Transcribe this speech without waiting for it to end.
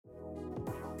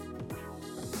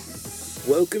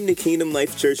Welcome to Kingdom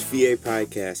Life Church VA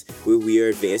Podcast, where we are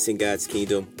advancing God's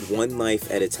kingdom one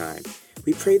life at a time.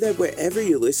 We pray that wherever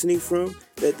you're listening from,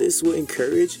 that this will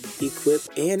encourage, equip,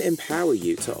 and empower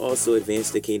you to also advance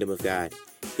the kingdom of God.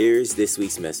 Here's this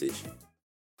week's message.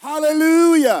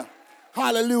 Hallelujah.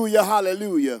 Hallelujah.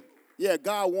 Hallelujah. Yeah,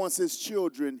 God wants his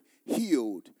children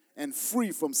healed and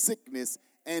free from sickness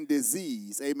and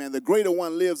disease. Amen. The greater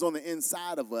one lives on the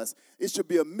inside of us. It should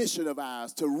be a mission of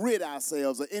ours to rid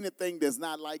ourselves of anything that's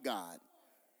not like God.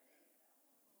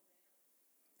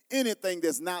 Anything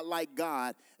that's not like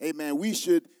God, amen, we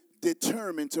should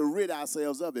determine to rid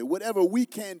ourselves of it. Whatever we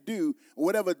can do,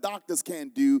 whatever doctors can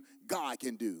do, God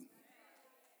can do.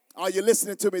 Are you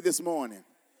listening to me this morning?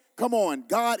 Come on,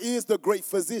 God is the great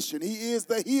physician. He is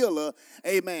the healer,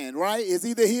 amen, right? Is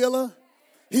he the healer?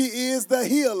 He is the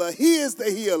healer. He is the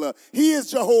healer. He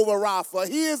is Jehovah Rapha.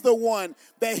 He is the one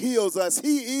that heals us.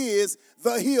 He is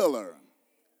the healer.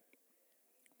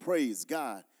 Praise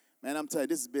God. Man, I'm telling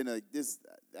you, this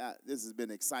has been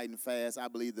an exciting fast. I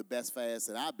believe the best fast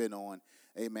that I've been on,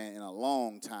 amen, in a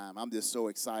long time. I'm just so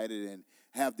excited and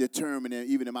have determined,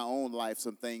 even in my own life,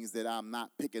 some things that I'm not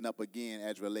picking up again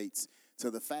as relates to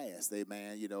the fast,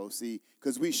 amen. You know, see,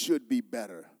 because we should be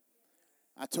better.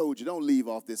 I told you, don't leave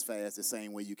off this fast the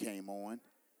same way you came on.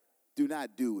 Do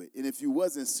not do it. And if you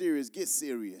wasn't serious, get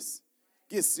serious.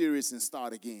 Get serious and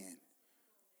start again.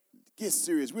 Get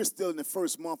serious. We're still in the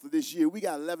first month of this year. We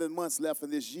got 11 months left in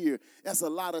this year. That's a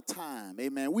lot of time,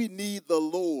 amen. We need the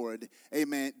Lord,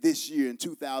 amen, this year in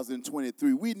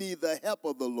 2023. We need the help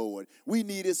of the Lord. We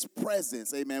need his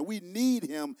presence, amen. We need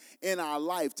him in our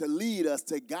life to lead us,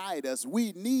 to guide us.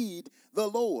 We need the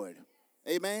Lord,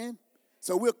 amen.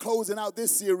 So we're closing out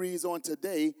this series on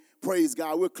today. Praise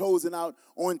God. We're closing out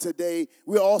on today.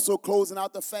 We're also closing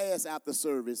out the fast after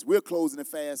service. We're closing the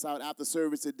fast out after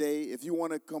service today. If you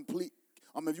want to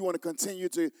continue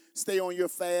to stay on your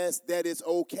fast, that is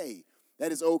okay.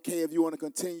 That is okay if you want to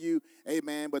continue,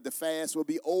 amen. But the fast will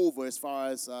be over as far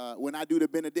as when I do the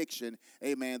benediction,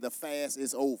 amen, the fast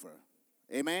is over.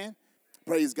 Amen.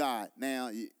 Praise God.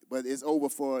 Now, but it's over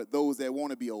for those that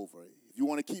want to be over. If you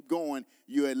want to keep going,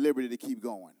 you're at liberty to keep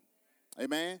going.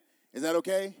 Amen? Is that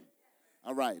okay?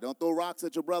 All right. Don't throw rocks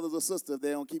at your brothers or sisters if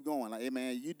they don't keep going. Like,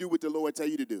 amen, you do what the Lord tell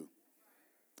you to do.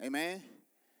 Amen?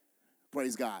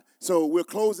 Praise God. So we're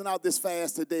closing out this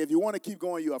fast today. If you want to keep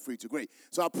going, you are free to. Great.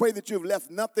 So I pray that you've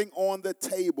left nothing on the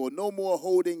table. No more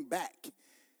holding back.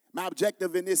 My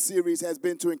objective in this series has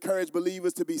been to encourage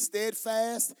believers to be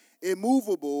steadfast,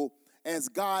 immovable, as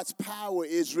God's power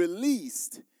is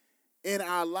released in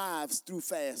our lives through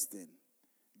fasting.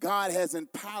 God has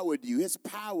empowered you. His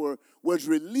power was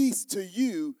released to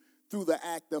you through the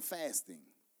act of fasting,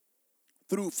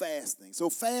 through fasting.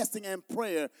 So fasting and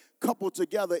prayer coupled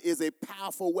together is a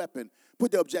powerful weapon.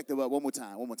 Put the objective up one more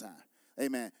time.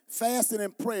 Amen. Fasting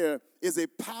and prayer is a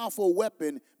powerful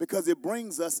weapon because it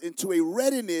brings us into a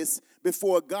readiness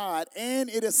before God, and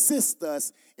it assists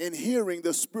us in hearing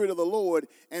the Spirit of the Lord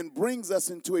and brings us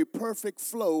into a perfect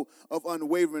flow of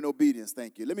unwavering obedience.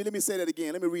 Thank you. Let me say that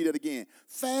again. Let me read it again.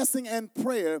 Fasting and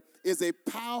prayer is a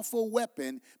powerful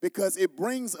weapon because it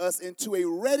brings us into a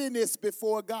readiness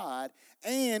before God,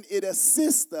 and it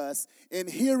assists us in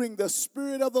hearing the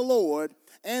Spirit of the Lord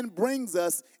and brings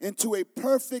us into a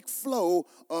perfect flow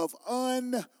of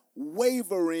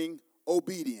unwavering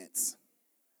obedience.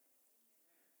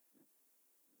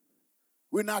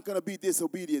 We're not going to be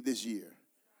disobedient this year.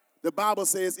 The Bible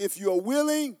says if you're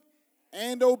willing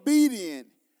and obedient,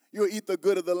 you'll eat the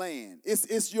good of the land.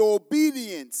 It's your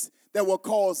obedience that will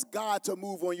cause God to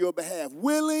move on your behalf.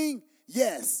 Willing,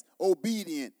 yes.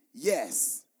 Obedient,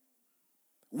 yes.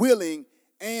 Willing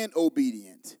and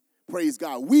obedient. Praise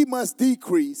God. We must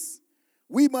decrease.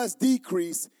 He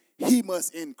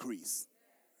must increase.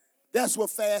 That's what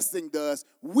fasting does.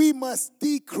 We must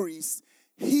decrease.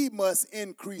 He must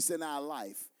increase in our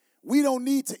life. We don't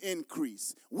need to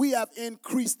increase. We have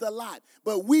increased a lot,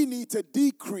 but we need to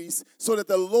decrease so that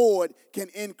the Lord can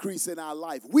increase in our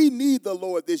life. We need the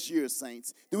Lord this year,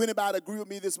 saints. Do anybody agree with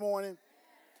me this morning?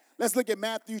 Let's look at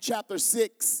Matthew chapter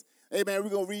 6. Amen. We're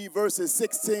going to read verses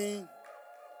 16.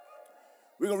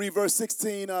 We're going to read verse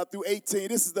 16 through 18.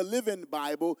 This is the Living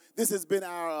Bible. This has been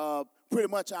our pretty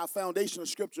much our foundational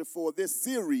scripture for this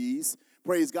series,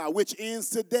 praise God, which ends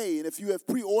today. And if you have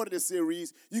pre-ordered the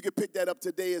series, you can pick that up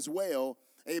today as well.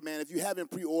 Amen. If you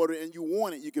haven't pre-ordered and you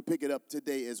want it, you can pick it up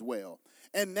today as well.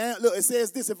 And now, look, it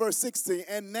says this in verse 16,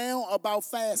 and now about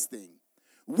fasting.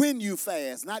 When you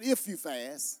fast, not if you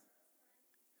fast.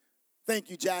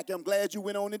 Thank you, Jackie. I'm glad you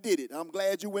went on and did it. I'm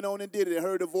glad you went on and did it and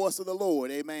heard the voice of the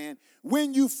Lord. Amen.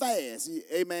 When you fast,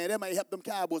 amen, that might help them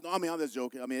Cowboys. No, I'm just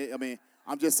joking.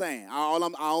 I'm just saying.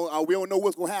 We don't know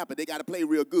what's going to happen. They got to play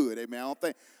real good. Amen.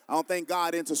 I don't think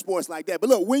God into sports like that. But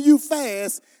look, when you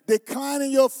fast,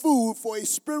 declining your food for a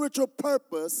spiritual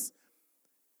purpose,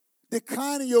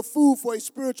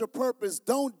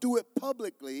 don't do it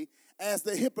publicly as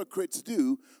the hypocrites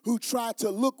do, who try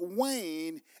to look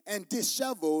wan and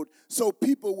disheveled so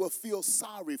people will feel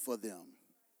sorry for them.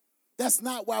 That's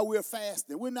not why we're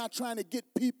fasting. We're not trying to get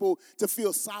people to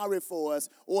feel sorry for us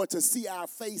or to see our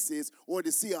faces or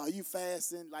to see, are you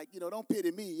fasting? Like, don't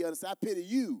pity me. You understand? I pity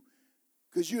you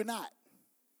because you're not.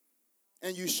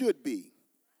 And you should be.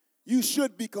 You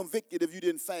should be convicted if you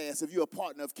didn't fast, if you're a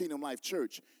partner of Kingdom Life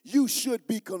Church. You should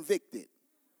be convicted.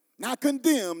 Not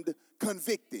condemned,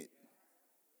 convicted.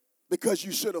 Because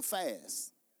you should have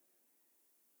fasted.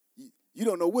 You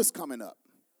don't know what's coming up.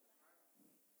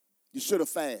 You should have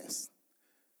fasted.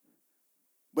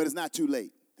 But it's not too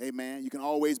late. Amen. You can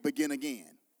always begin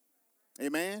again.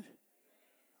 Amen.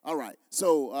 All right.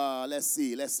 So let's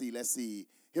see.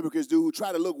 Hypocrites do who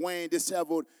try to look wan,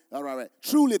 disheveled. All right.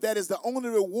 Truly, that is the only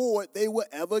reward they will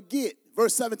ever get.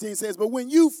 Verse 17 says, But when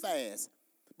you fast,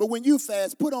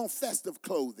 put on festive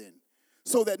clothing,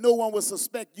 so that no one will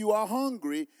suspect you are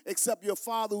hungry, except your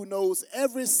Father who knows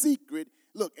every secret.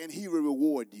 Look, and he will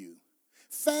reward you.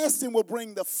 Fasting will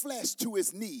bring the flesh to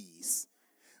its knees.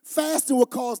 Fasting will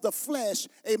cause the flesh,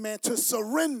 amen, to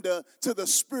surrender to the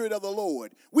Spirit of the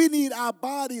Lord. We need our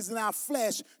bodies and our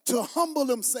flesh to humble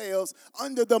themselves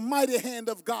under the mighty hand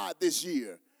of God this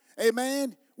year.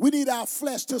 Amen. We need our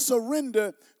flesh to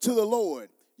surrender to the Lord.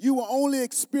 You will only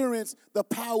experience the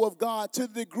power of God to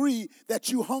the degree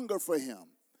that you hunger for him.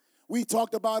 We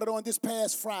talked about it on this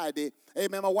past Friday.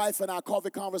 Amen. My wife and I,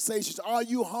 Coffee Conversations. Are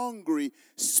you hungry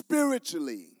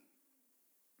spiritually?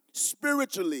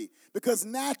 Spiritually. Because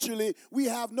naturally, we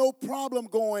have no problem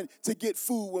going to get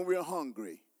food when we're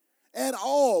hungry. At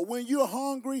all. When you're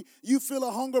hungry, you feel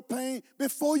a hunger pain.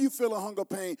 Before you feel a hunger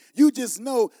pain, you just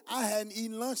know I hadn't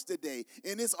eaten lunch today,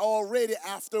 and it's already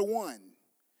after 1.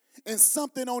 And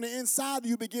something on the inside of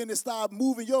you begin to start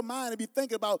moving your mind and be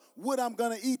thinking about what I'm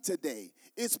going to eat today.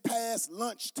 It's past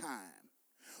lunchtime.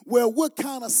 Well, what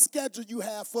kind of schedule you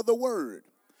have for the word?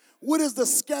 What is the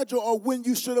schedule of when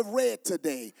you should have read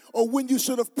today, or when you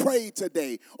should have prayed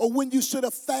today, or when you should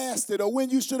have fasted, or when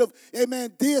you should have,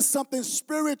 amen, did something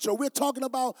spiritual? We're talking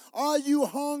about, are you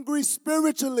hungry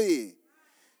spiritually?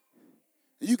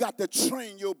 You got to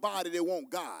train your body to want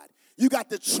God. You got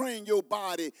to train your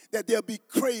body that there'll be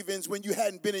cravings when you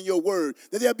hadn't been in your word,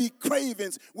 that there'll be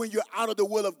cravings when you're out of the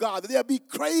will of God, that there'll be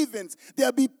cravings,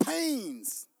 there'll be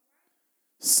pains.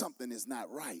 Something is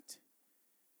not right.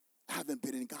 I haven't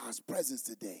been in God's presence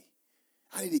today.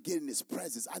 I need to get in his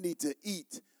presence. I need to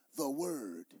eat the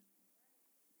word.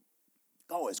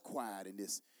 Always quiet in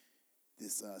this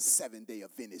 7-day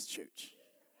Adventist church.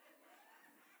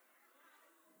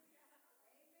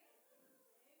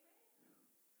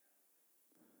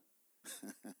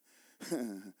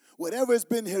 Whatever has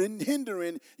been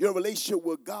hindering your relationship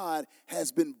with God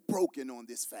has been broken on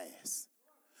this fast.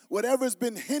 Whatever has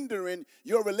been hindering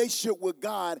your relationship with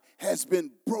God has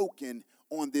been broken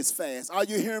on this fast. Are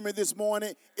you hearing me this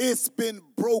morning? It's been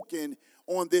broken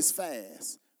on this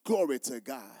fast. Glory to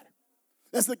God.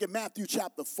 Let's look at Matthew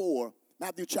chapter 4.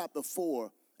 Matthew chapter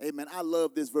 4. Amen. I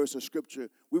love this verse of scripture.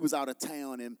 We was out of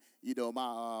town, and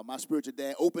my spiritual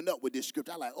dad opened up with this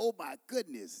scripture. I like, oh my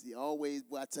goodness. He always,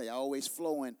 well, I tell you, always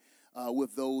flowing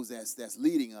with those that's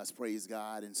leading us, praise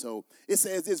God. And so it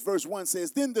says this, verse 1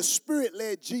 says, Then the Spirit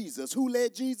led Jesus. Who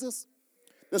led Jesus?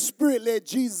 The Spirit led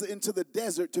Jesus into the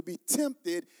desert to be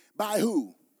tempted by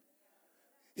who?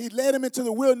 He led him into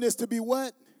the wilderness to be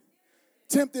what?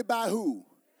 Tempted by who?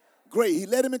 Great. He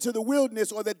led him into the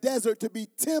wilderness or the desert to be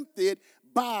tempted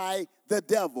by the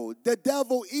devil. The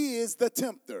devil is the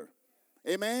tempter.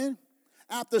 Amen?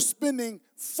 After spending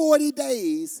 40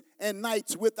 days and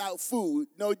nights without food.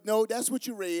 No, that's what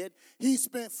you read. He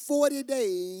spent 40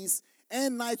 days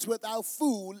and nights without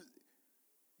food.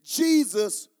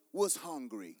 Jesus was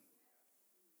hungry.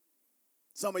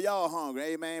 Some of y'all are hungry,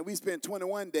 amen. We spent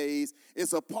 21 days.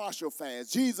 It's a partial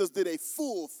fast. Jesus did a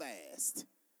full fast,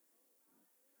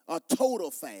 a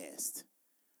total fast.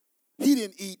 He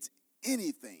didn't eat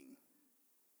anything.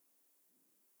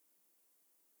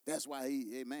 That's why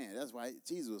that's why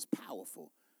Jesus was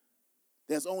powerful.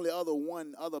 There's only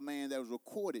one other man that was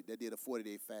recorded that did a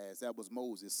 40-day fast. That was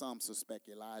Moses. Some suspect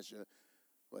Elijah,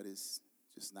 but it's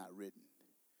just not written.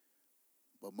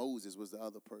 But Moses was the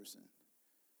other person.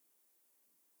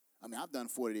 I mean, I've done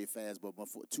 40-day fast, but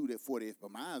 40 days,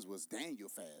 but mine was Daniel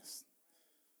fast.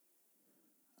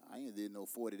 I ain't did no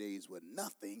 40 days with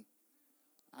nothing.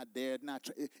 I dared not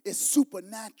try. It's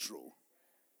supernatural.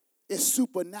 It's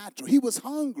supernatural. He was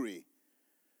hungry.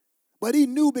 But he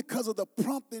knew because of the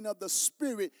prompting of the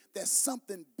Spirit that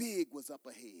something big was up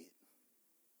ahead.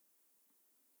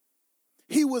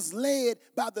 He was led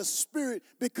by the Spirit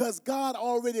because God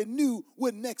already knew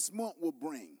what next month would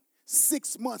bring.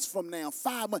 6 months from now,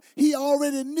 5 months. He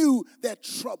already knew that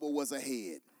trouble was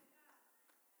ahead.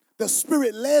 The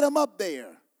Spirit led him up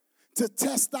there to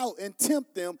test out and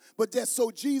tempt them, but just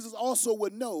so Jesus also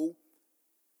would know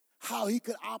how he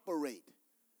could operate.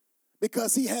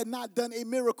 Because he had not done a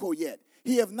miracle yet.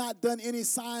 He have not done any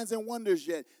signs and wonders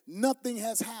yet. Nothing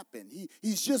has happened.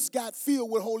 He's just got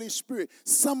filled with Holy Spirit.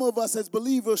 Some of us as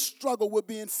believers struggle with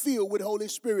being filled with Holy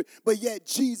Spirit, but yet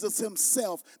Jesus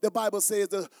himself, the Bible says,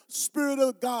 the Spirit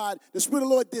of God, the Spirit of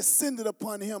the Lord descended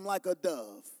upon him like a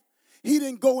dove. He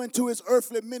didn't go into his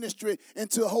earthly ministry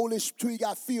until he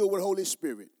got filled with Holy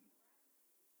Spirit.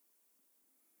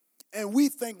 And we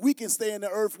think we can stay in the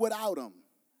earth without him.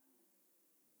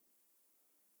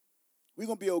 We're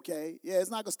going to be okay. Yeah,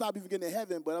 it's not going to stop you from getting to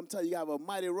heaven, but I'm telling you, you have a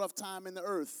mighty rough time in the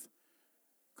earth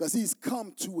because he's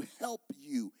come to help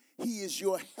you. He is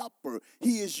your helper.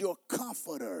 He is your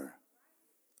comforter.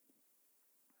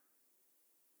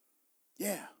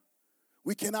 Yeah.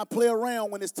 We cannot play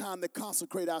around when it's time to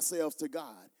consecrate ourselves to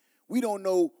God. We don't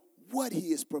know what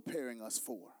he is preparing us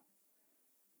for.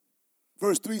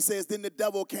 Verse 3 says, then the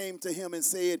devil came to him and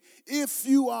said, if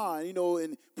you are,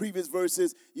 in previous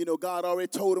verses, God already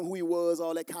told him who he was,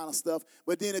 all that kind of stuff.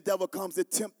 But then the devil comes to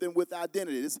tempt him with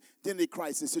identity, this identity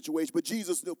crisis situation. But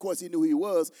Jesus, of course, he knew who he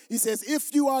was. He says,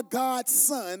 if you are God's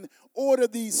son, order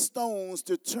these stones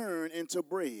to turn into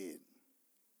bread.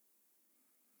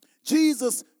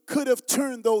 Jesus could have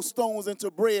turned those stones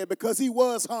into bread because he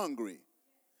was hungry.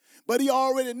 But he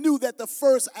already knew that the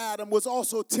first Adam was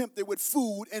also tempted with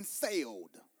food and failed.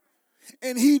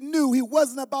 And he knew he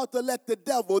wasn't about to let the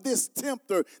devil, this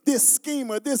tempter, this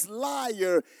schemer, this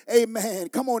liar, amen,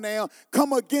 come on now,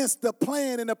 come against the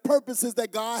plan and the purposes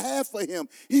that God had for him.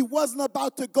 He wasn't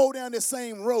about to go down the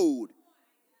same road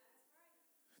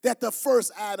that the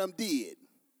first Adam did.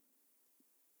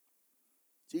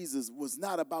 Jesus was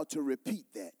not about to repeat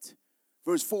that.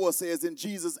 Verse 4 says, and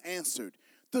Jesus answered,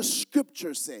 the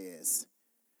scripture says,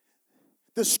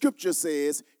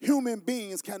 human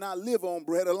beings cannot live on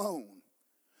bread alone,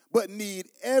 but need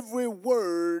every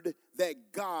word that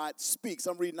God speaks.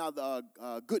 I'm reading out the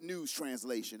Good News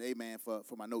translation, amen, for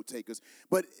my note takers.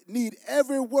 But need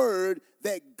every word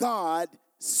that God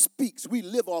speaks. We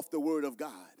live off the word of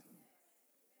God.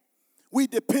 We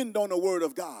depend on the word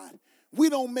of God. We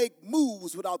don't make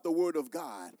moves without the word of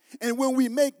God. And when we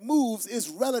make moves, it's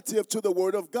relative to the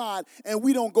word of God, and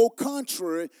we don't go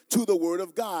contrary to the word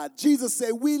of God. Jesus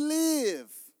said we live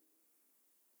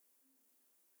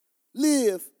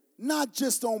not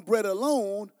just on bread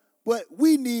alone, but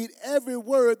we need every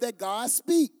word that God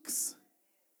speaks.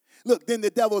 Look, then the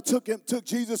devil took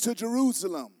Jesus to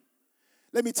Jerusalem.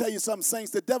 Let me tell you something,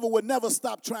 saints. The devil would never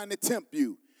stop trying to tempt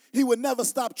you. He would never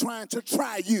stop trying to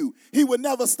try you. He would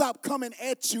never stop coming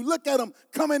at you. Look at him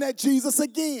coming at Jesus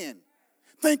again.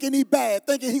 Thinking he bad,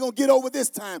 thinking he going to get over this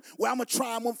time. Well, I'm going to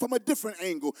try him from a different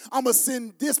angle. I'm going to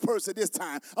send this person this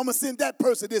time. I'm going to send that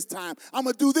person this time. I'm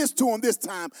going to do this to him this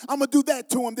time. I'm going to do that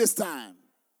to him this time.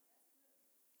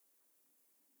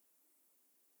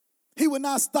 He would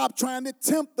not stop trying to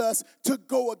tempt us to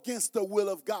go against the will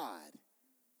of God.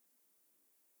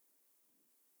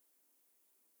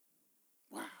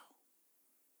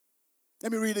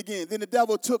 Let me read again. Then the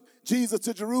devil took Jesus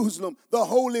to Jerusalem, the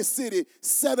holy city,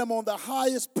 set him on the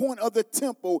highest point of the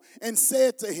temple, and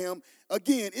said to him,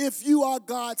 again, if you are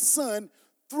God's son,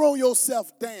 throw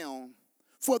yourself down.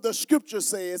 For the scripture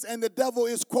says, and the devil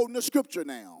is quoting the scripture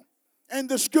now. And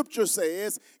the scripture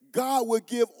says, God will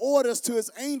give orders to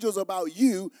his angels about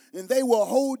you, and they will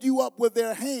hold you up with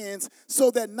their hands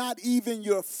so that not even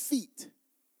your feet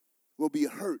will be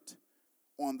hurt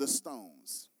on the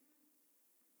stones.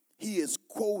 He is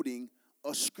quoting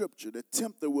a scripture. The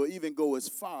tempter will even go as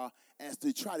far as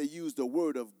to try to use the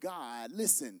word of God.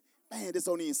 Listen, man, this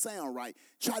don't even sound right.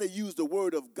 Try to use the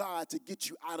word of God to get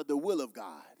you out of the will of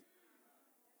God.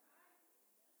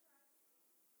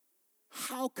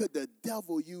 How could the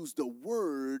devil use the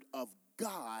word of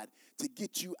God to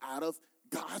get you out of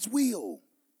God's will?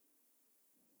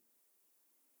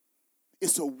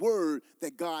 It's a word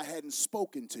that God hadn't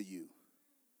spoken to you.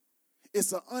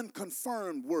 It's an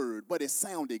unconfirmed word, but it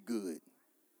sounded good.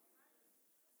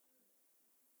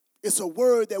 It's a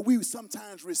word that we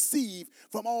sometimes receive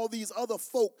from all these other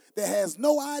folk that has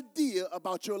no idea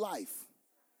about your life.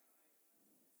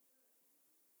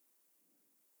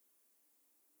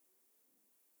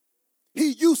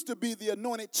 He used to be the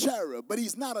anointed cherub, but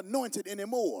he's not anointed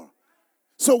anymore.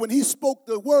 So when he spoke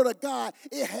the word of God,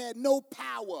 it had no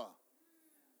power.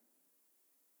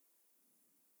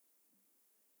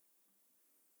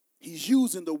 He's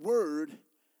using the word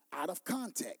out of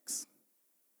context.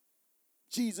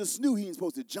 Jesus knew he wasn't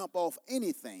supposed to jump off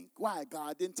anything. Why?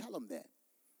 God didn't tell him that.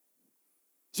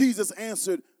 Jesus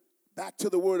answered back to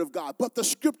the word of God. But the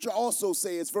scripture also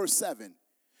says, verse 7,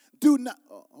 do not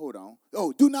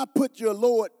put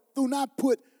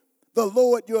the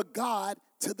Lord your God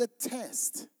to the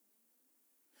test.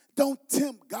 Don't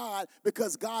tempt God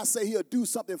because God say he'll do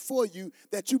something for you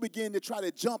that you begin to try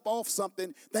to jump off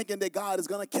something thinking that God is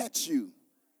going to catch you.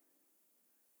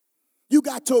 You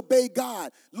got to obey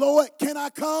God. Lord, can I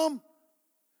come?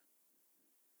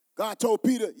 God told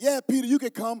Peter, yeah, Peter, you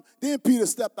can come. Then Peter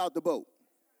stepped out the boat.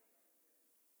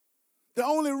 The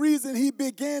only reason he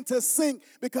began to sink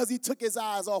because he took his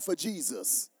eyes off of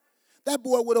Jesus. That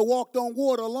boy would have walked on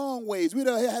water a long ways. We'd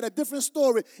have had a different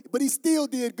story, but he still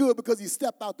did good because he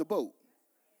stepped out the boat.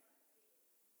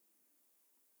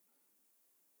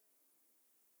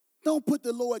 Don't put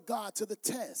the Lord God to the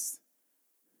test.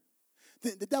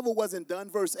 The devil wasn't done.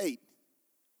 Verse 8.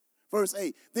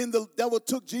 Then the devil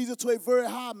took Jesus to a very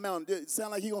high mountain. Does it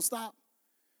sound like he's going to stop?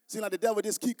 Seems like the devil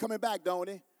just keep coming back, don't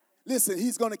he? Listen,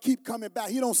 he's going to keep coming back.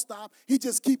 He don't stop. He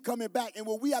just keep coming back. And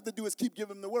what we have to do is keep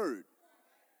giving him the word.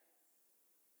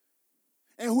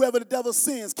 And whoever the devil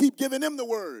sends, keep giving him the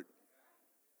word.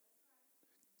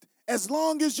 As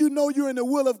long as you know you're in the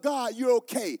will of God, you're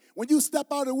okay. When you step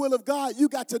out of the will of God, you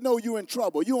got to know you're in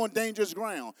trouble. You're on dangerous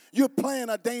ground. You're playing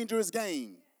a dangerous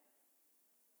game.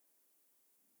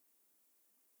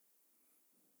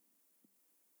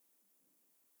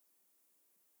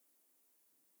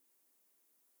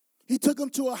 He took him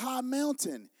to a high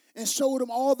mountain and showed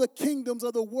him all the kingdoms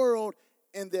of the world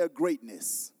and their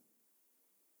greatness.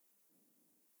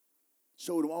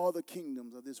 Showed him all the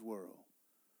kingdoms of this world.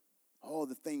 All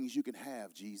the things you can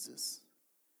have, Jesus.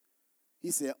 He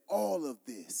said, all of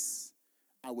this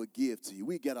I would give to you.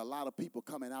 We get a lot of people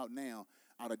coming out now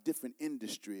out of different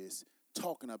industries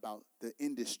talking about the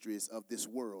industries of this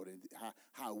world and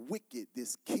how wicked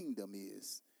this kingdom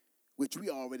is, which we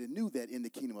already knew that in the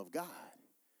kingdom of God.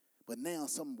 But now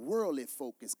some worldly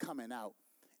folk is coming out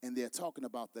and they're talking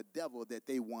about the devil that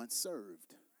they once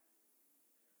served.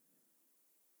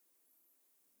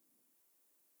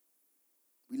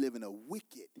 We live in a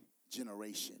wicked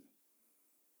generation.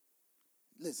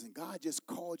 Listen, God just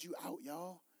called you out,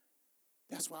 y'all.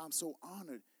 That's why I'm so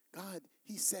honored. God,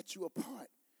 he set you apart.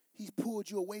 He pulled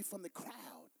you away from the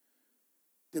crowd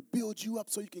to build you up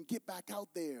so you can get back out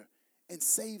there and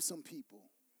save some people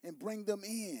and bring them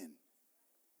in.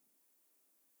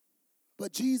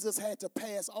 But Jesus had to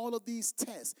pass all of these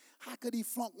tests. How could he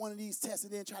flunk one of these tests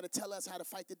and then try to tell us how to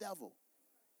fight the devil?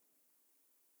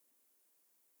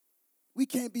 We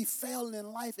can't be failing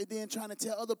in life and then trying to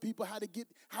tell other people how to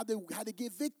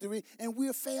get victory, and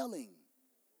we're failing.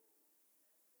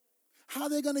 How are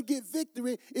they going to get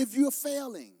victory if you're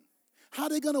failing? How are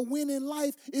they going to win in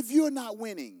life if you're not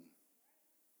winning?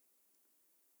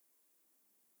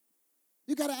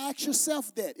 You got to ask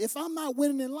yourself that. If I'm not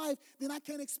winning in life, then I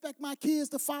can't expect my kids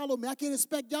to follow me. I can't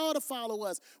expect y'all to follow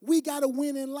us. We got to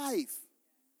win in life.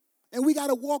 And we got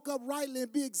to walk uprightly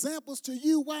and be examples to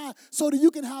you. Why? So that you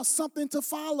can have something to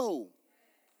follow.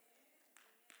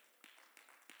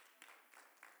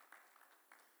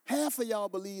 Half of y'all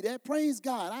believe that. Praise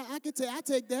God. I can tell. I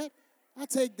take that. I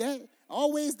take that.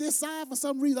 Always this side for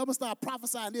some reason. I'm going to start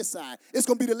prophesying this side. It's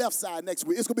going to be the left side next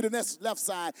week. It's going to be the next left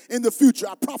side. In the future,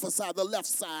 I prophesy the left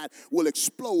side will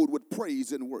explode with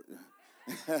praise and word.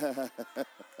 All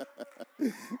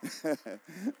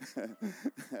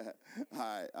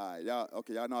right, y'all.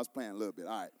 Okay, y'all know I was playing a little bit.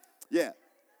 All right, yeah.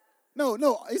 No.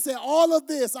 He said, all of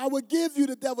this I would give you,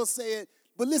 the devil said,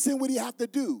 but listen what he have to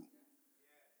do.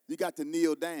 You got to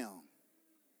kneel down.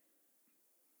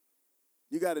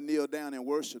 You got to kneel down and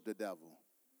worship the devil.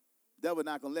 The devil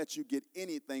not going to let you get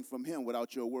anything from him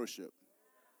without your worship.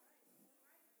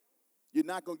 You're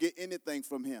not going to get anything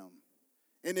from him.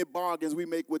 Any bargains we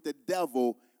make with the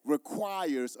devil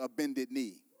requires a bended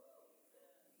knee.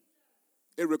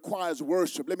 It requires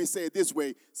worship. Let me say it this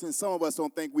way, since some of us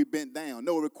don't think we bent down.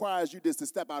 No, it requires you just to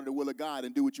step out of the will of God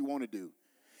and do what you want to do.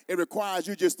 It requires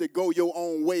you just to go your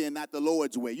own way and not the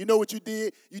Lord's way. You know what you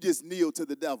did? You just kneel to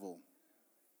the devil.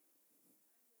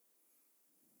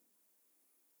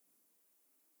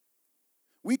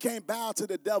 We can't bow to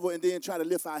the devil and then try to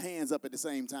lift our hands up at the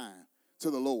same time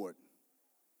to the Lord.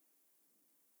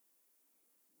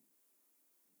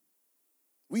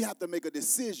 We have to make a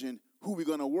decision who we're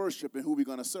going to worship and who we're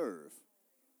going to serve.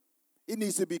 It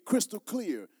needs to be crystal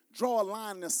clear. Draw a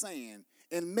line in the sand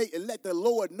and let the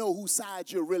Lord know whose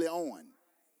side you're really on.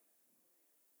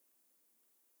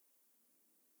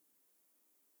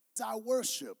 It's our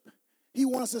worship. He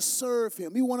wants us to serve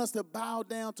him. He wants us to bow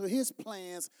down to his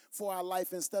plans for our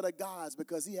life instead of God's,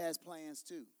 because he has plans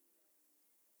too.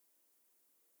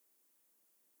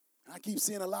 I keep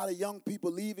seeing a lot of young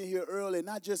people leaving here early.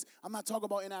 I'm not talking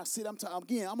about in our city. I'm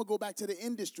going to go back to the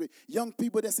industry. Young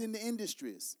people that's in the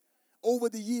industries. Over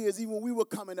the years, even when we were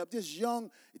coming up, just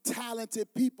young,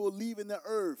 talented people leaving the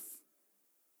earth.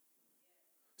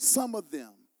 Some of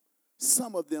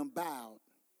them bowed.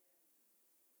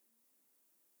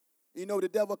 You know, the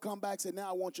devil come back and say, now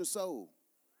I want your soul.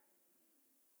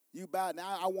 You bowed,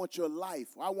 now I want your life.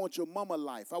 I want your mama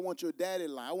life. I want your daddy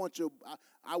life.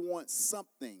 I want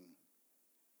something.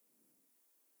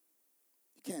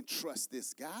 You can't trust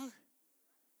this guy.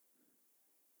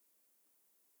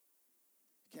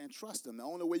 Can't trust him. The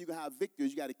only way you're going to have victory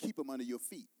is you got to keep him under your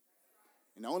feet.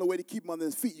 And the only way to keep him under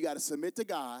his feet, you got to submit to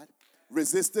God,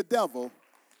 resist the devil,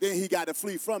 then he got to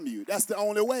flee from you. That's the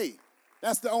only way.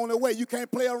 That's the only way. You can't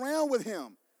play around with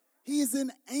him. He's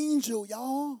an angel,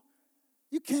 y'all.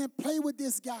 You can't play with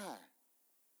this guy.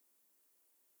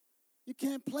 You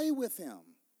can't play with him.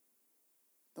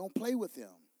 Don't play with him.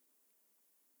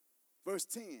 Verse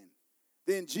 10.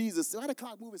 Then Jesus, why the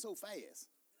clock moving so fast?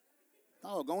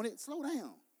 Doggone it, slow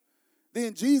down.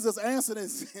 Then Jesus answered and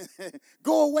said,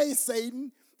 go away,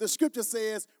 Satan. The scripture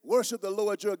says, worship the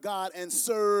Lord your God and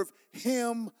serve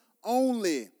him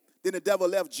only. Then the devil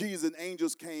left Jesus and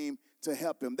angels came to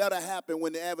help him. That'll happen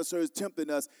when the adversary is tempting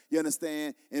us, you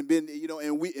understand? And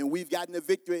we've gotten the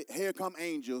victory. Here come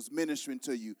angels ministering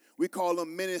to you. We call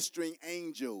them ministering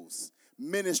angels.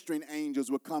 Ministering angels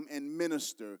will come and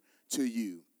minister to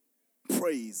you.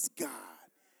 Praise God.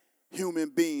 Human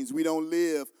beings, we don't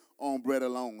live on bread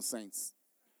alone, saints.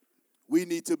 We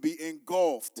need to be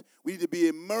engulfed. We need to be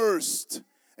immersed,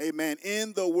 amen,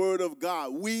 in the word of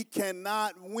God. We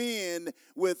cannot win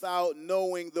without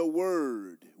knowing the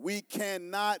word. We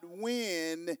cannot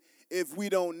win if we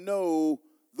don't know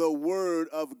the word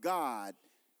of God.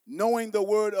 Knowing the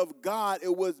word of God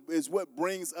is what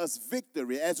brings us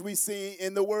victory. As we see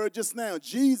in the word just now,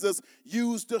 Jesus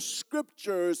used the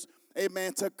scriptures,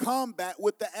 amen, to combat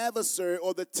what the adversary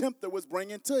or the tempter was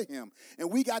bringing to him. And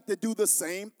we got to do the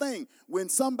same thing. When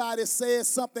somebody says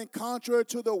something contrary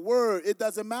to the word, it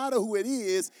doesn't matter who it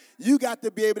is, you got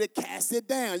to be able to cast it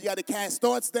down. You got to cast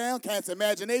thoughts down, cast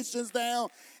imaginations down,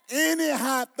 any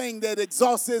high thing that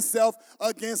exalts itself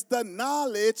against the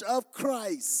knowledge of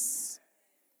Christ.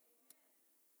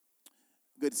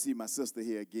 Good to see my sister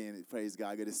here again. Praise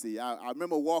God. Good to see you. I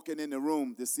remember walking in the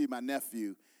room to see my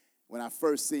nephew. When I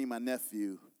first seen my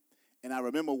nephew, and I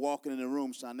remember walking in the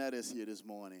room, Shaunetta's here this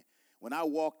morning. When I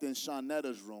walked in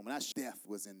Shaunetta's room, and death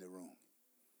was in the room.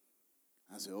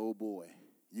 I said, oh boy,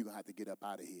 you're going to have to get up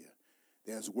out of here.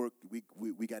 There's work,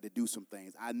 we got to do some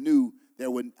things. I knew there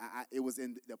would, it was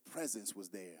in, the presence was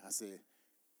there. I said,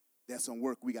 there's some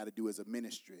work we got to do as a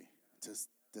ministry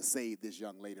to save this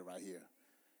young lady right here.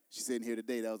 She's sitting here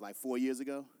today, that was like 4 years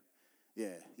ago.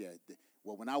 Yeah.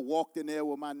 Well, when I walked in there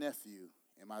with my nephew,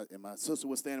 and my sister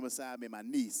was standing beside me, and my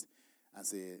niece, I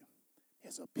said,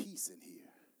 there's a peace in here.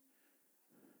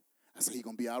 I said, he's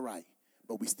going to be all right.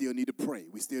 But we still need to pray.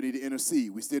 We still need to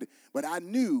intercede. But I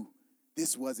knew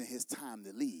this wasn't his time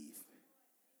to leave.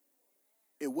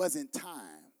 It wasn't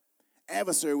time.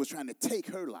 Adversary was trying to take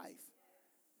her life.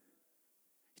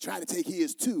 He tried to take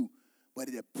his too, but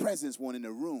the presence wasn't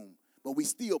in the room. But we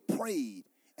still prayed,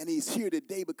 and he's here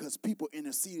today because people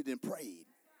interceded and prayed.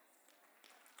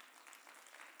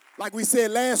 Like we said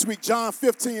last week, John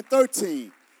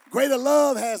 15:13. Greater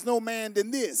love has no man than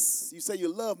this. You say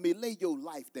you love me, lay your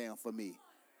life down for me.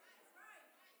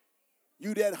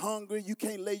 You that hungry, you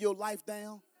can't lay your life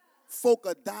down. Folk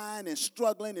are dying and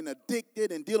struggling and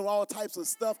addicted and dealing with all types of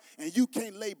stuff, and you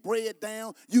can't lay bread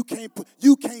down. You can't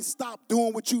stop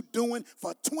doing what you're doing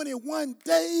for 21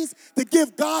 days to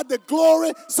give God the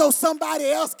glory so somebody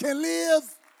else can live.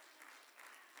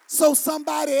 So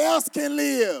somebody else can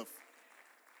live.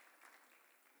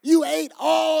 You ate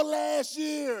all last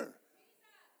year.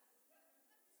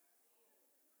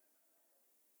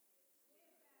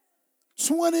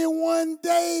 "21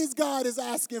 days God is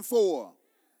asking for.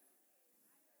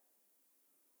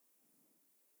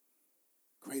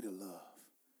 Greater love.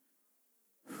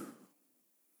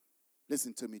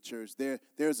 Listen to me, church.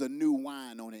 There's a new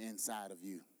wine on the inside of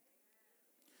you.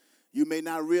 You may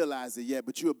not realize it yet,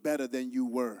 but you're better than you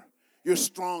were. You're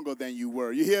stronger than you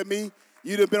were. You hear me?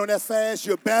 You've been on that fast.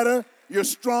 You're better. You're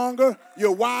stronger.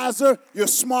 You're wiser. You're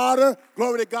smarter.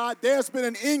 Glory to God. There's been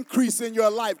an increase in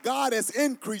your life. God has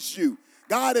increased you.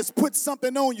 God has put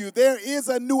something on you. There is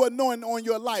a new anointing on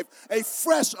your life, a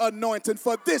fresh anointing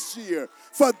for this year.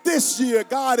 For this year,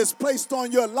 God has placed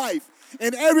on your life.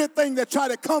 And everything that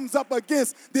comes up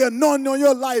against the anointing on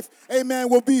your life, amen,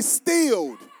 will be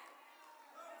stilled.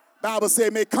 Bible says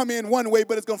it may come in one way,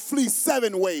 but it's going to flee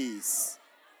 7 ways.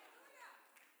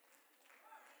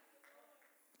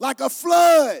 Like a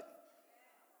flood.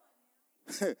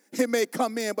 It may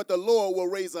come in, but the Lord will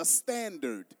raise a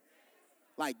standard.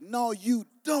 Like, no, you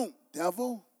don't,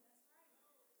 devil.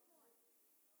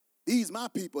 These my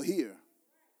people here.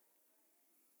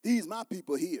 These my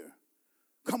people here.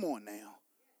 Come on now.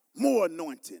 More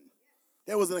anointing.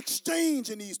 There was an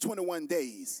exchange in these 21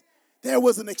 days. There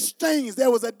was an exchange. There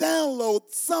was a download.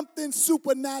 Something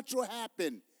supernatural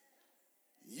happened.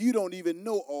 You don't even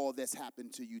know all that's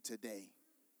happened to you today.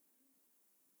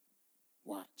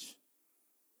 Watch.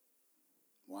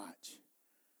 Watch.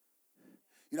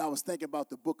 You know, I was thinking about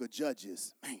the book of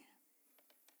Judges. Man.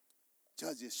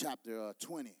 Judges chapter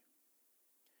 20.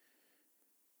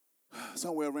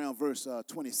 Somewhere around verse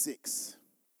 26.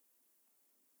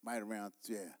 Right around,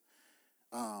 yeah.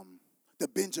 The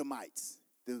Benjamites.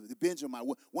 The Benjamite,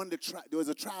 one of the there was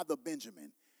a tribe of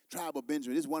Benjamin. Tribe of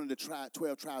Benjamin. This is one of the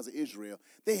 12 tribes of Israel.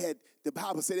 The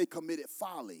Bible said they committed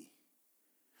folly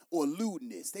or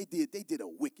lewdness. They did a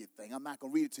wicked thing. I'm not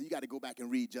gonna read it to you. You got to go back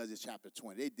and read Judges chapter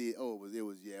 20. They did. Oh,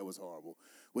 it was horrible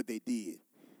what they did.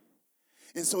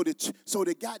 And so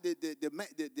the guy,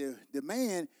 the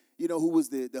man, you know, who was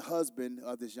the husband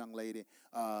of this young lady,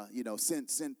 you know,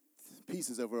 sent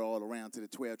pieces of her all around to the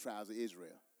 12 tribes of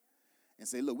Israel. And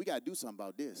say, look, we got to do something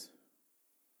about this.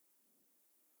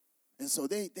 And so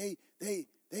they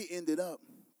ended up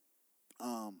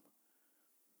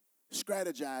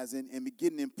strategizing and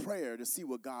getting in prayer to see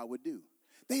what God would do.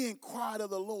 They inquired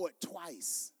of the Lord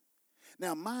twice.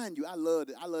 Now, mind you, I love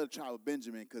the tribe of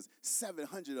Benjamin because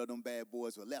 700 of them bad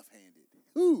boys were left-handed.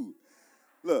 Ooh,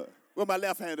 look, where my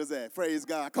left-handers at? Praise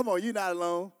God. Come on, you're not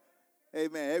alone.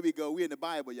 Amen. Here we go. We in the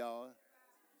Bible, y'all.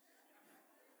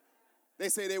 They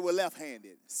say they were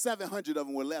left-handed. 700 of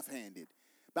them were left-handed.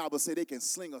 Bible say they can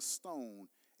sling a stone,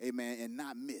 amen, and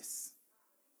not miss.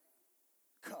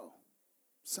 Go.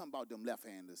 Something about them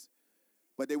left-handers.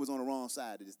 But they was on the wrong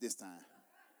side of this time.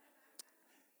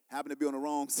 Happened to be on the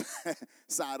wrong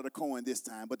side of the coin this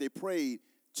time. But they prayed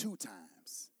 2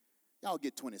 times. Y'all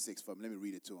get 26 for me. Let me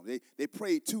read it to them. They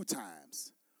prayed 2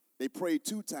 times. They prayed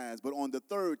 2 times, but on the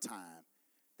 3rd time,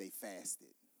 they fasted.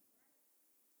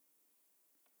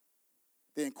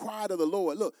 They inquired of the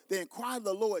Lord. Look, they inquired of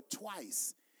the Lord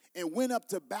twice and went up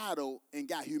to battle and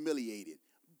got humiliated.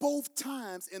 Both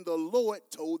times, and the Lord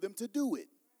told them to do it.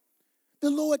 The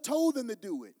Lord told them to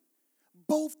do it.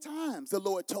 Both times the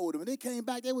Lord told them. And they came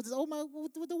back. They was, oh my,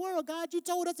 what the world, God, you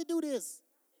told us to do this.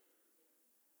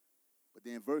 But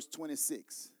then verse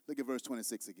 26, look at verse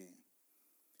 26 again.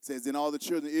 It says, then all the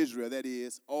children of Israel, that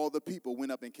is, all the people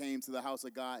went up and came to the house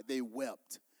of God. They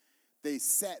wept. They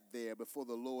sat there before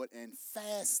the Lord and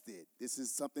fasted. This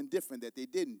is something different that they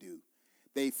didn't do.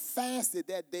 They fasted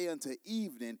that day until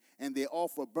evening, and they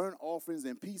offered burnt offerings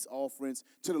and peace offerings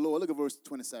to the Lord. Look at verse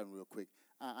 27 real quick.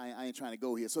 I ain't trying to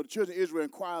go here. So the children of Israel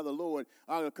inquired of the Lord,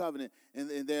 Ark of the Covenant,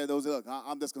 and there those, look,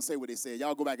 I'm just going to say what they said.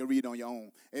 Y'all go back and read on your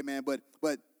own. Amen.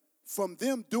 But from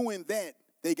them doing that,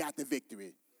 they got the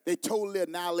victory. They totally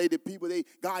annihilated people.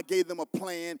 God gave them a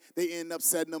plan. They ended up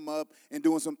setting them up and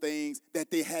doing some things that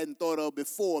they hadn't thought of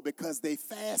before because they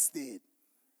fasted.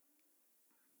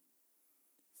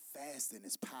 Fasting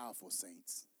is powerful,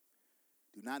 saints.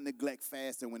 Do not neglect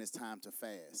fasting when it's time to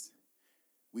fast.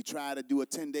 We tried to do a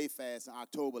 10-day fast in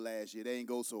October last year. They didn't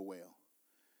go so well.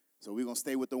 So we're going to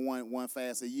stay with the one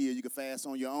fast a year. You can fast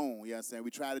on your own. You know what I'm saying?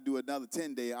 We tried to do another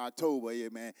 10-day in October. Yeah,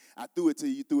 man. I threw it to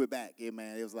you. You threw it back. Yeah,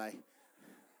 man. It was like,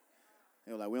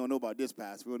 we don't know about this,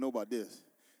 Pastor. We don't know about this.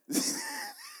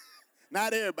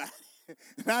 Not everybody.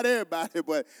 Not everybody,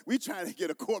 but we trying to get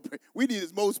a corporate. We need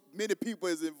many people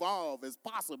as involved as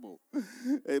possible.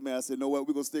 Amen. I said, no, what?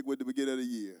 We're going to stick with the beginning of the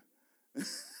year.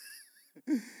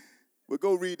 But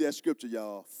go read that scripture,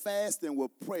 y'all. Fasting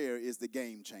with prayer is the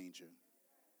game changer.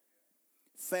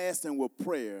 Fasting with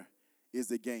prayer is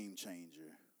the game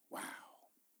changer. Wow.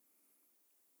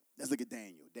 Let's look at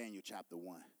Daniel. Daniel chapter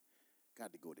 1.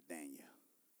 Got to go to Daniel.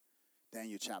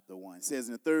 Daniel chapter 1. It says,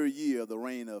 in the 3rd year of the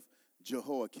reign of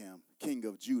Jehoiakim, king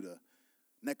of Judah,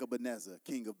 Nebuchadnezzar,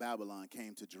 king of Babylon,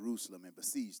 came to Jerusalem and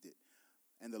besieged it.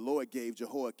 And the Lord gave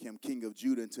Jehoiakim, king of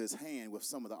Judah, into his hand with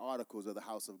some of the articles of the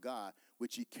house of God,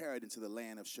 which he carried into the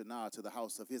land of Shinar to the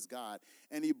house of his God.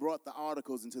 And he brought the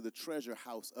articles into the treasure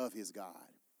house of his God,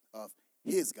 of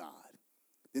his God.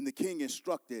 Then the king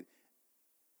instructed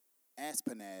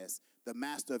Ashpenaz, the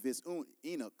master of his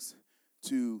eunuchs,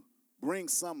 to bring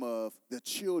some of the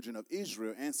children of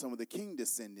Israel and some of the king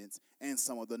descendants and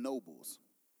some of the nobles.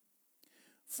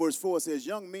 Verse 4 says,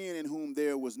 young men in whom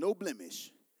there was no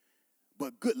blemish,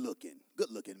 but good-looking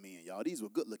men, y'all. These were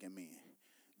good-looking men.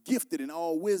 Gifted in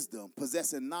all wisdom,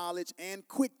 possessing knowledge, and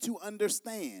quick to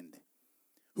understand,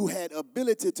 who had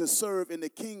ability to serve in the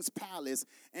king's palace,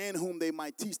 and whom they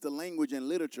might teach the language and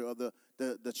literature of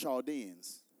the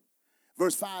Chaldeans.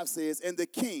 Verse 5 says, and the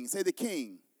king, say the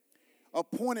king,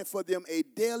 appointed for them a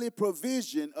daily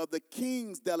provision of the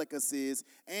king's delicacies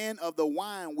and of the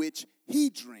wine which he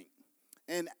drank.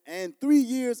 And 3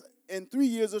 years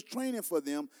of training for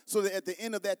them, so that at the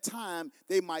end of that time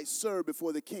they might serve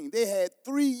before the king. They had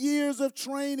 3 years of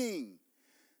training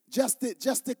just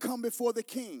to come before the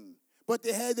king. But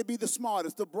they had to be the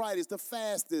smartest, the brightest, the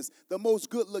fastest, the most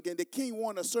good-looking. The king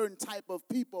wanted a certain type of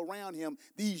people around him,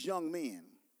 these young men.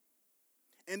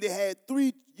 And they had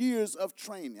 3 years of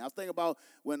training. I was thinking about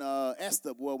when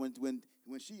Esther, boy,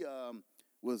 when she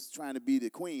was trying to be the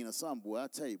queen or something, boy, I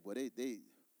tell you, boy,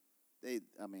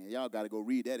 I mean, y'all got to go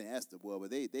read that in Esther, boy,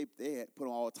 but they had put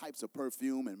on all types of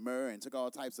perfume and myrrh and took all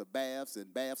types of baths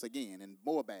and baths again and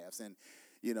more baths. And,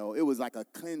 you know, it was like a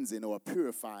cleansing or a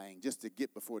purifying just to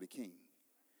get before the king.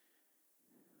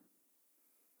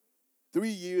 3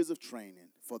 years of training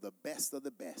for the best of the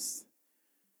best.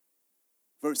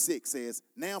 Verse 6 says,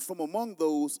 now from among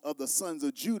those of the sons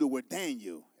of Judah were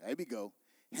Daniel, there we go,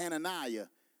 Hananiah,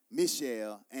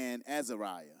 Mishael, and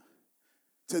Azariah.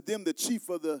 To them the chief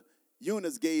of the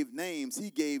eunuchs gave names.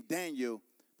 He gave Daniel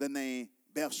the name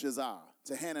Belshazzar.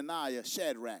 To Hananiah,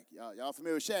 Shadrach. Y'all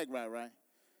familiar with Shadrach, right?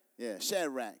 Yeah,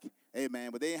 Shadrach.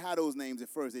 Amen. But they ain't had those names at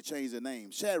first. They changed their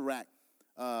names. Shadrach.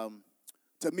 To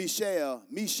Mishael,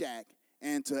 Meshach.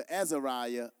 And to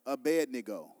Azariah,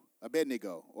 Abednego.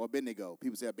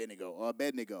 People say Abednego or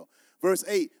Abednego. Verse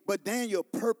 8, but Daniel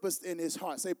purposed in his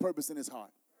heart. Say purposed in his heart.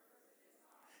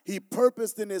 He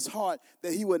purposed in his heart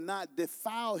that he would not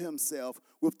defile himself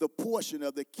with the portion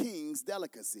of the king's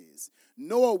delicacies,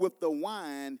 nor with the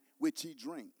wine which he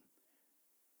drank.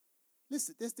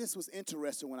 Listen, this was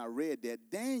interesting when I read that.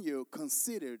 Daniel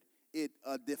considered it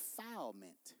a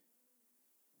defilement.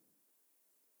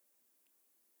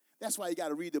 That's why you got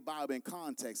to read the Bible in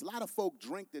context. A lot of folk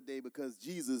drink today because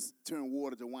Jesus turned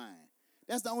water to wine.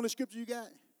 That's the only scripture you got?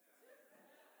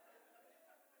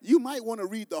 You might want to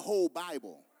read the whole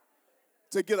Bible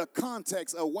to get a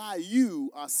context of why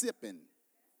you are sipping.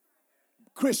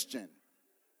 Christian.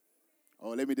 Oh,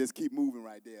 let me just keep moving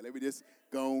right there. Let me just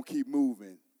go on, keep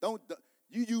moving. Don't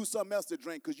you use something else to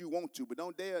drink because you want to, but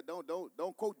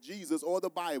don't quote Jesus or the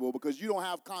Bible because you don't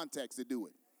have context to do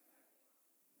it.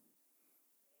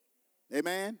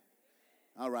 Amen?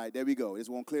 All right, there we go. Just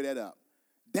want to clear that up.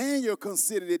 Daniel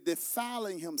considered it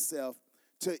defiling himself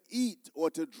to eat or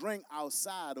to drink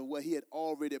outside of what he had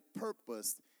already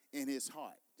purposed in his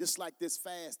heart. Just like this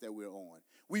fast that we're on.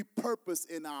 We purpose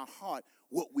in our heart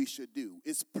what we should do.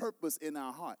 It's purpose in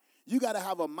our heart. You got to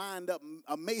have a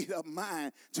made up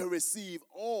mind to receive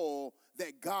all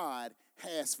that God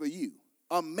has for you.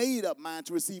 A made up mind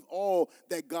to receive all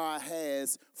that God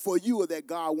has for you or that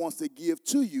God wants to give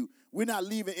to you. We're not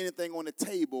leaving anything on the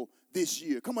table this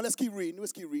year. Come on, let's keep reading.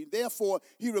 Therefore,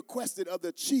 he requested of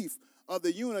the chief of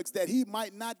the eunuchs that he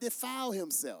might not defile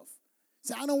himself.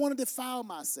 See, I don't want to defile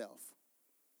myself.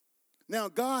 Now,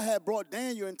 God had brought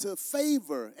Daniel into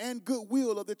favor and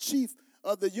goodwill of the chief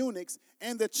of the eunuchs,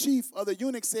 and the chief of the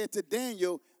eunuchs said to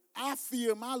Daniel, I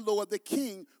fear my Lord, the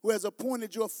king, who has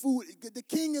appointed your food. The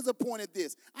king has appointed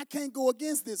this. I can't go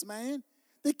against this, man.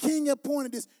 The king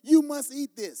appointed this. You must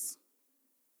eat this.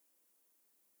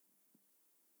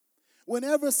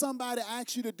 Whenever somebody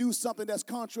asks you to do something that's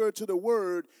contrary to the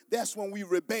word, that's when we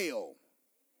rebel.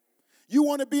 You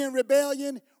want to be in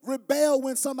rebellion? Rebel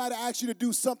when somebody asks you to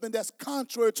do something that's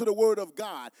contrary to the word of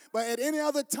God. But at any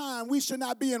other time, we should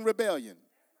not be in rebellion.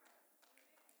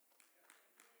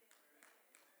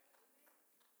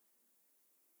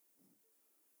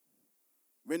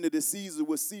 Render to Caesar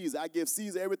what Caesar. I give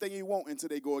Caesar everything he wants until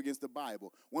they go against the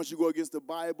Bible. Once you go against the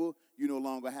Bible, you no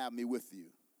longer have me with you.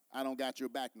 I don't got your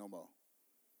back no more.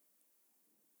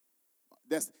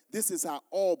 This is how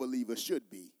all believers should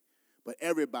be. But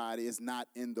everybody is not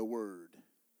in the word.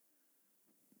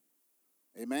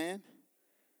 Amen?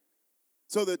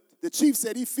 So the chief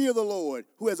said, he feared the Lord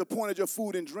who has appointed your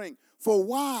food and drink. For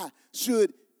why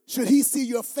should he see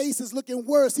your faces looking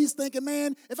worse? He's thinking,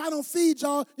 man, if I don't feed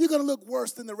y'all, you're going to look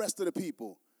worse than the rest of the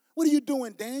people. What are you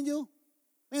doing, Daniel?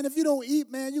 Man, if you don't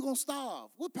eat, man, you're going to starve.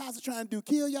 What pastor trying to do?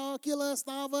 Kill y'all? Kill us?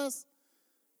 Starve us?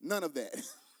 None of that.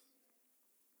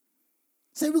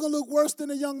 Say we're going to look worse than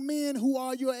the young men who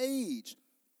are your age.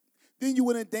 Then you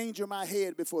will endanger my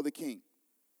head before the king.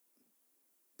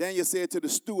 Daniel said to the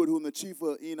steward, whom the chief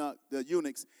of Enoch, the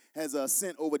eunuchs, has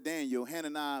sent over Daniel,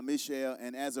 Hananiah, Mishael,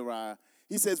 and Azariah.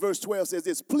 He says, verse 12 says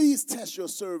this, please test your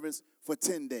servants for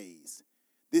 10 days.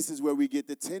 This is where we get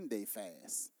the 10-day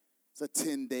fast. It's a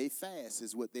 10-day fast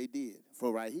is what they did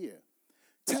for right here.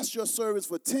 Test your servants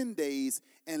for 10 days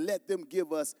and let them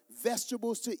give us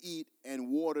vegetables to eat and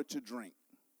water to drink.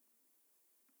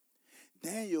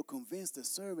 Daniel convinced the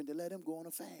servant to let him go on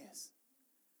a fast.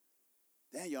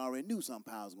 Daniel already knew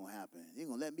something power was going to happen. They're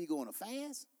going to let me go on a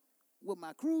fast with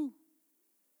my crew?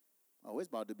 Oh, it's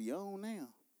about to be on now.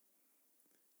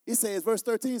 It says, verse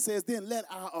 13 says, then let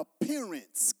our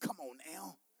appearance, come on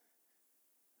now.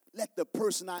 Let the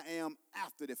person I am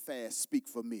after the fast speak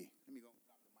for me. Let me go.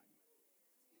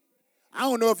 I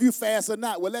don't know if you fast or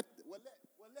not. Well, let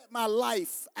my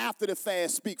life after the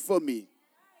fast speak for me.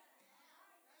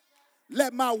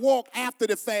 Let my walk after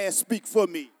the fast speak for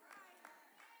me.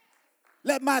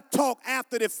 Let my talk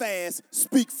after the fast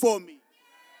speak for me.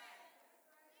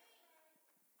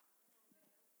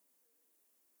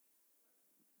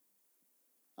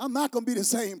 I'm not going to be the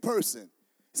same person.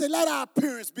 He said, let our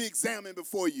appearance be examined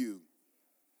before you.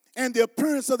 And the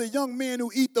appearance of the young men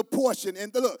who eat the portion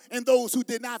and those who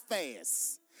did not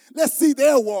fast. Let's see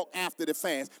their walk after the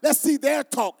fast. Let's see their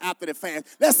talk after the fast.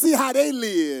 Let's see how they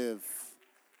live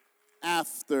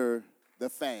after the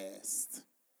fast.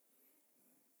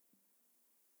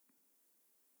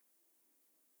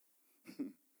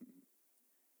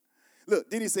 Look,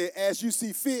 then he said, as you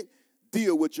see fit,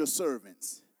 deal with your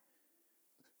servants.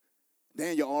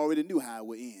 Daniel already knew how it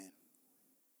would end.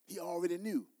 He already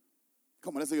knew.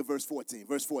 Come on, let's look at verse 14.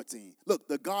 Verse 14. Look,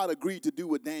 the God agreed to do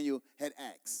what Daniel had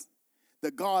asked.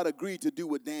 The God agreed to do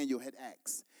what Daniel had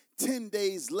asked. 10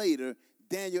 days later,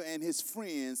 Daniel and his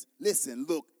friends, listen,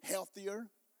 looked healthier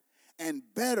and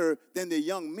better than the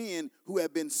young men who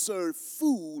had been served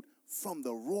food from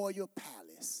the royal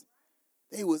palace.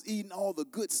 They was eating all the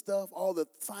good stuff, all the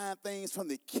fine things from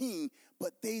the king,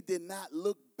 but they did not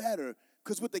look better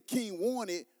because what the king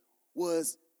wanted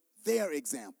was their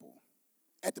example.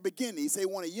 At the beginning, he said he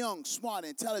wanted young, smart,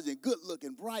 intelligent,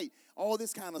 good-looking, bright, all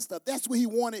this kind of stuff. That's what he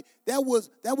wanted. That was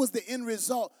the end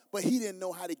result, but he didn't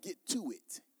know how to get to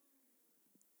it.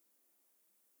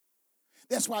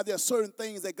 That's why there are certain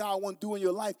things that God wants to do in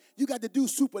your life. You got to do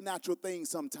supernatural things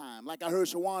sometime. Like I heard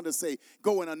Shawanda say,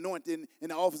 go and anoint in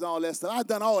the office and all that stuff. I've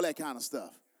done all that kind of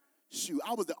stuff. Shoot,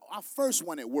 I was our first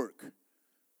one at work.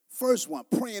 First one,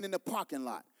 praying in the parking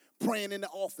lot, praying in the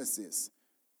offices,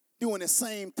 doing the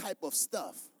same type of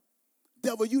stuff.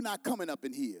 Devil, you not coming up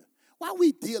in here. Why are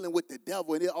we dealing with the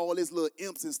devil and all these little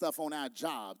imps and stuff on our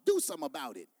job? Do something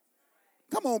about it.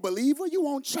 Come on, believer, you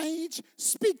won't change.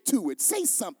 Speak to it. Say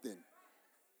something.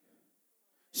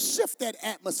 Shift that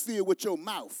atmosphere with your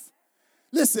mouth.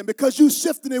 Listen, because you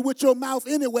shifting it with your mouth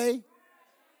anyway.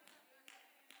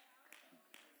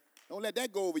 Don't let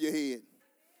that go over your head.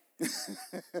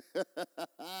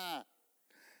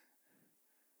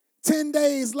 10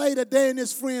 days later, Dan and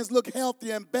his friends looked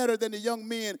healthier and better than the young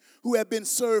men who had been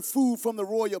served food from the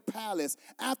royal palace.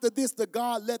 After this, the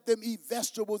God let them eat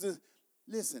vegetables.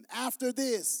 Listen, after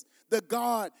this, the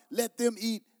God let them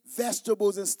eat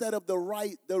vegetables instead of the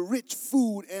rich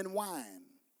food and wine.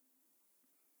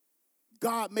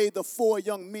 God made the 4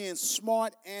 young men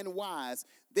smart and wise.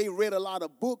 They read a lot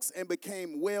of books and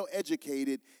became well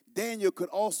educated. Daniel could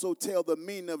also tell the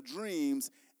meaning of dreams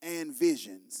and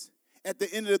visions. At the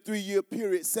end of the 3-year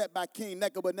period set by King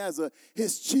Nebuchadnezzar,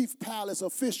 his chief palace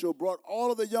official brought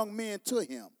all of the young men to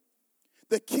him.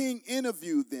 The king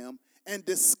interviewed them and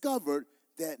discovered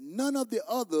that none of the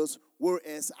others were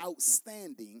as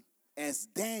outstanding as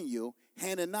Daniel,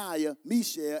 Hananiah,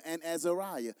 Mishael, and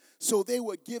Azariah. So they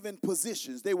were given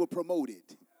positions. They were promoted.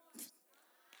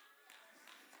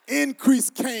 Increase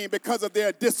came because of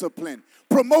their discipline.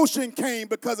 Promotion came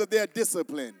because of their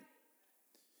discipline.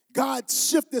 God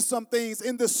shifted some things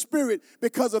in the spirit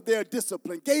because of their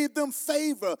discipline. Gave them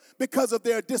favor because of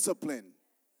their discipline.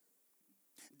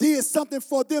 Did something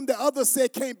for them that others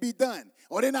said can't be done.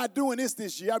 Or they're not doing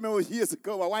this year. I remember years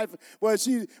ago, my wife,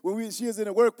 she was in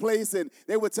the workplace and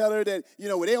they would tell her that,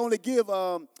 they only give,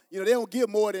 they don't give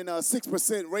more than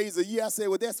 6% raise a year. I said,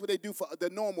 well, that's what they do for the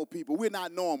normal people. We're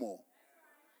not normal.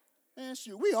 Man,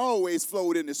 shoot, we always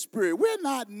flowed in the Spirit. We're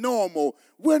not normal.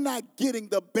 We're not getting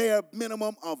the bare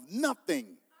minimum of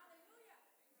nothing.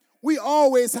 We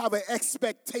always have an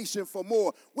expectation for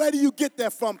more. Where do you get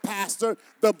that from, Pastor?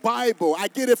 The Bible. I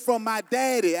get it from my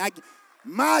daddy.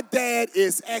 My dad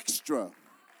is extra.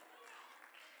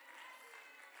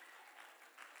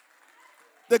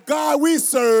 The God we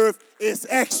serve is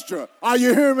extra. Are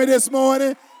you hearing me this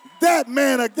morning? That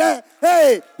man,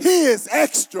 hey, he is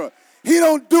extra. He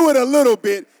don't do it a little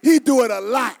bit. He do it a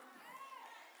lot.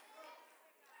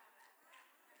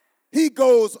 He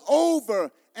goes over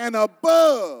and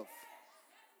above.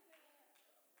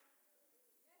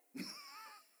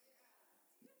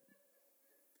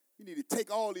 You need to take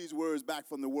all these words back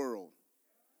from the world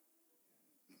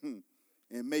and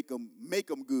make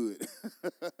them good,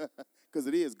 because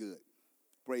it is good.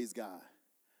 Praise God.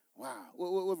 Wow.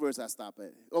 What verse I stop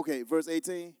at? Okay, verse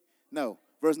 18? No.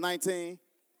 Verse 19?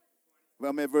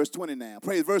 Well, I'm at verse 20 now.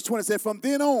 Praise. Verse 20 said, from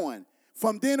then on,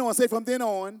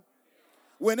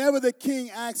 whenever the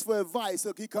king asks for advice,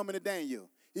 look, he coming to Daniel.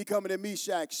 He coming to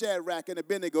Meshach, Shadrach, and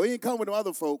Abednego. He ain't coming to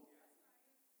other folk.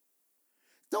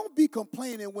 Don't be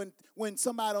complaining when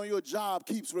somebody on your job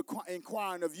keeps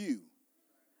inquiring of you.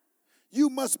 You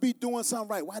must be doing something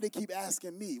right. Why they keep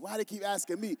asking me?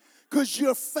 Because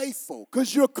you're faithful,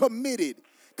 because you're committed,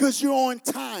 because you're on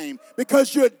time,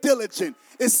 because you're diligent.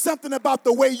 It's something about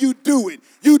the way you do it.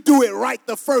 You do it right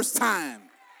the first time.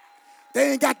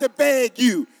 They ain't got to beg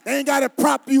you. They ain't got to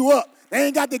prop you up. They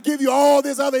ain't got to give you all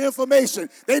this other information.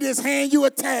 They just hand you a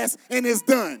task and it's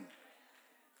done.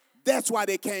 That's why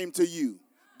they came to you.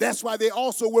 That's why they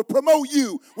also will promote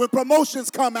you. When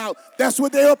promotions come out, that's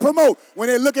what they'll promote. When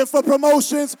they're looking for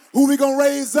promotions, who we going to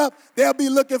raise up, they'll be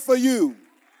looking for you.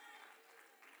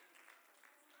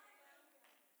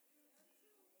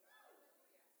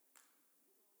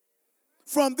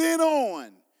 From then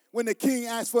on, when the king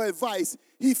asked for advice,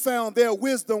 he found their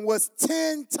wisdom was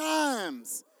 10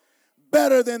 times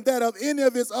better than that of any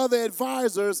of his other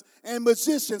advisors and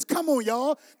magicians. Come on,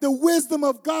 y'all. The wisdom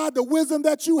of God, the wisdom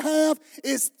that you have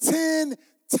is 10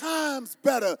 times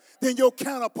better than your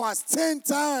counterparts, 10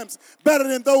 times better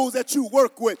than those that you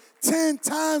work with, 10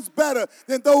 times better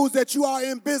than those that you are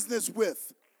in business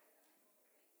with.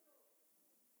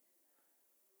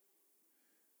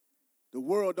 The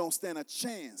world don't stand a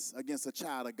chance against a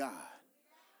child of God.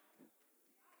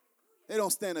 They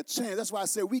don't stand a chance. That's why I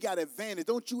say we got advantage.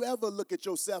 Don't you ever look at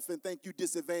yourself and think you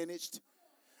disadvantaged.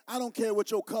 I don't care what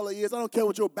your color is. I don't care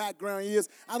what your background is.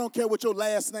 I don't care what your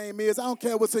last name is. I don't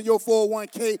care what's in your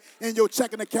 401k, in your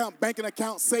checking account, banking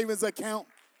account, savings account.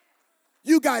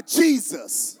 You got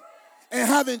Jesus. And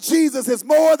having Jesus is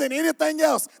more than anything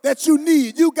else that you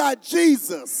need. You got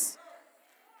Jesus.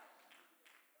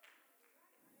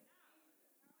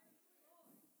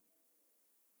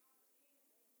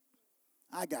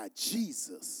 I got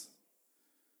Jesus.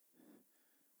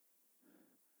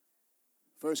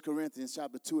 1 Corinthians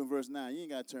chapter 2 and verse 9. You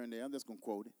ain't got to turn there. I'm just going to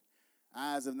quote it.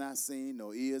 Eyes have not seen,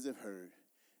 nor ears have heard.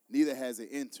 Neither has it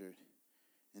entered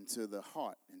into the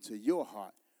heart, into your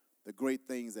heart, the great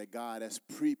things that God has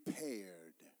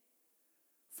prepared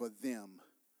for them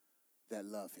that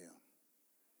love him.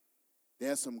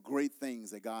 There's some great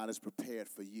things that God has prepared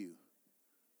for you.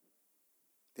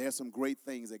 There's some great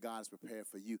things that God has prepared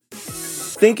for you.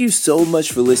 Thank you so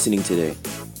much for listening today.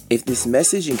 If this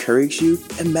message encouraged you,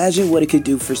 imagine what it could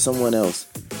do for someone else.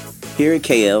 Here at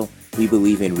KL, we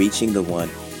believe in reaching the one,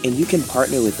 and you can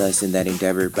partner with us in that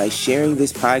endeavor by sharing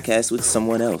this podcast with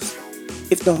someone else.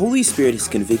 If the Holy Spirit has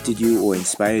convicted you or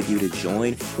inspired you to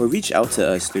join or reach out to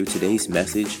us through today's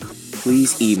message,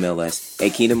 please email us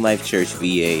at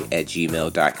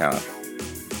kingdomlifechurchva@gmail.com.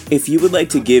 If you would like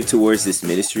to give towards this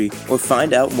ministry or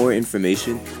find out more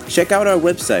information, check out our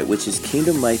website, which is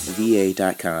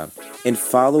kingdomlifeva.com, and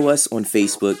follow us on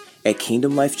Facebook at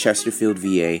Kingdom Life Chesterfield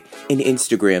VA and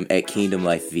Instagram at Kingdom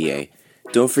Life VA.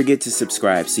 Don't forget to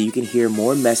subscribe so you can hear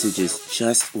more messages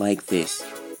just like this.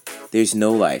 There's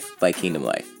no life like Kingdom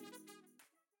Life.